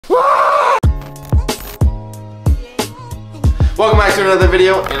Welcome back to another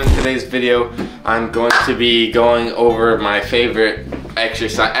video. In today's video, I'm going to be going over my favorite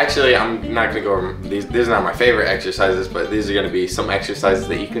exercise. Actually, I'm not gonna go over these are not my favorite exercises, but these are gonna be some exercises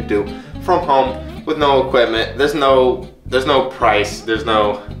that you can do from home with no equipment. There's no price, there's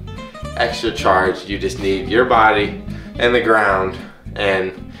no extra charge. You just need your body and the ground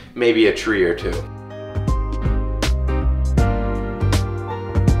and maybe a tree or two.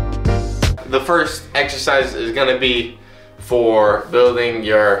 The first exercise is gonna be for building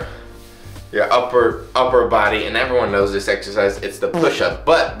your upper body, and everyone knows this exercise. It's the push-up,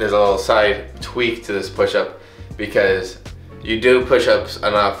 but there's a little side tweak to this push-up, because you do push-ups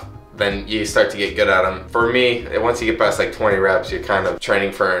enough, then you start to get good at them. For me, once you get past like 20 reps, you're kind of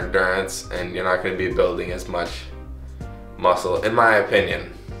training for endurance, and you're not going to be building as much muscle, in my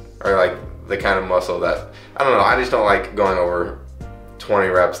opinion, or like the kind of muscle that, I don't know, I just don't like going over 20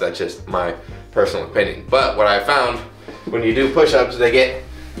 reps. That's just my personal opinion. But what I found, when you do push-ups, they get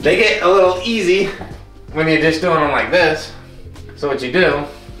a little easy when you're just doing them like this. So what you do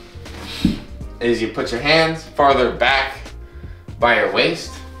is you put your hands farther back by your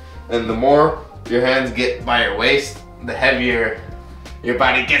waist, and the more your hands get by your waist, the heavier your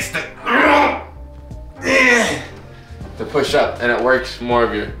body gets to push up, and it works more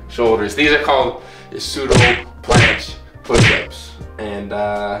of your shoulders. These are called your pseudo planche push-ups, and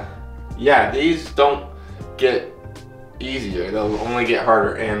yeah, these don't get easier, they'll only get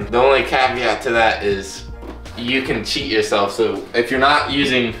harder. And the only caveat to that is you can cheat yourself. So if you're not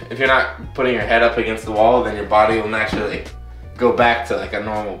putting your head up against the wall, then your body will naturally go back to like a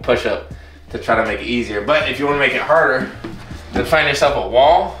normal push-up to try to make it easier. But if you want to make it harder, then find yourself a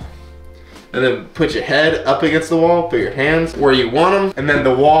wall, and then put your head up against the wall, put your hands where you want them, and then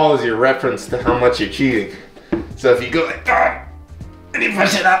the wall is your reference to how much you're cheating. So if you go like that, and you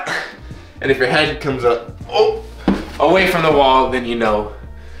push it up, and if your head comes up away from the wall, then you know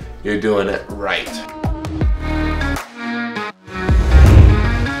you're doing it right.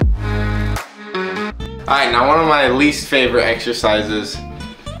 Alright, now one of my least favorite exercises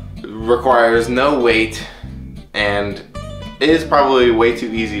requires no weight and is probably way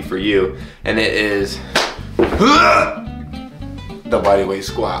too easy for you, and it is the bodyweight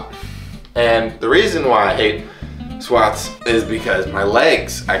squat. And the reason why I hate squats is because my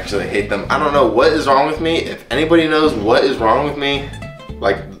legs actually hate them. I don't know what is wrong with me. If anybody knows what is wrong with me,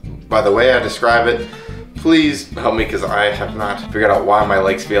 like by the way I describe it, please help me, because I have not figured out why my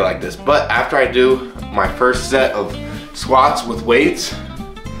legs feel like this. But after I do my first set of squats with weights,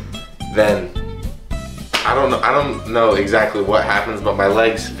 then I don't know exactly what happens, but my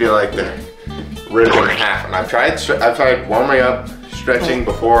legs feel like they're ripped in half. And I've tried warming up, stretching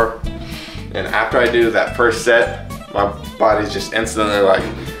before, and after I do that first set, my body's just instantly like,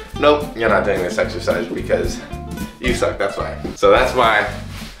 nope, you're not doing this exercise because you suck, that's why. So that's why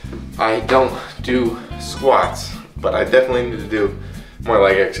I don't do squats, but I definitely need to do more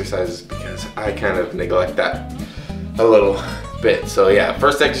leg exercises because I kind of neglect that a little bit. So yeah,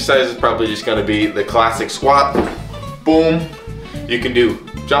 first exercise is probably just gonna be the classic squat. Boom. You can do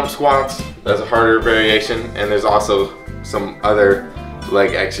jump squats, that's a harder variation, and there's also some other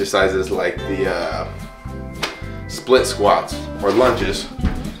leg exercises like the split squats or lunges.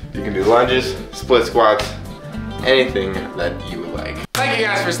 You can do lunges, split squats, anything that you would like. Thank you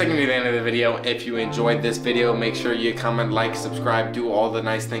guys for sticking to the end of the video. If you enjoyed this video, make sure you comment, like, subscribe, do all the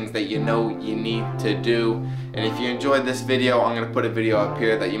nice things that you know you need to do. And if you enjoyed this video, I'm gonna put a video up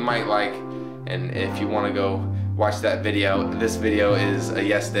here that you might like, and if you want to go watch that video, this video is a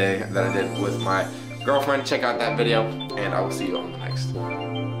yes day that I did with my girlfriend. Check out that video, and I will see you on the next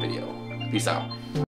video. Peace out.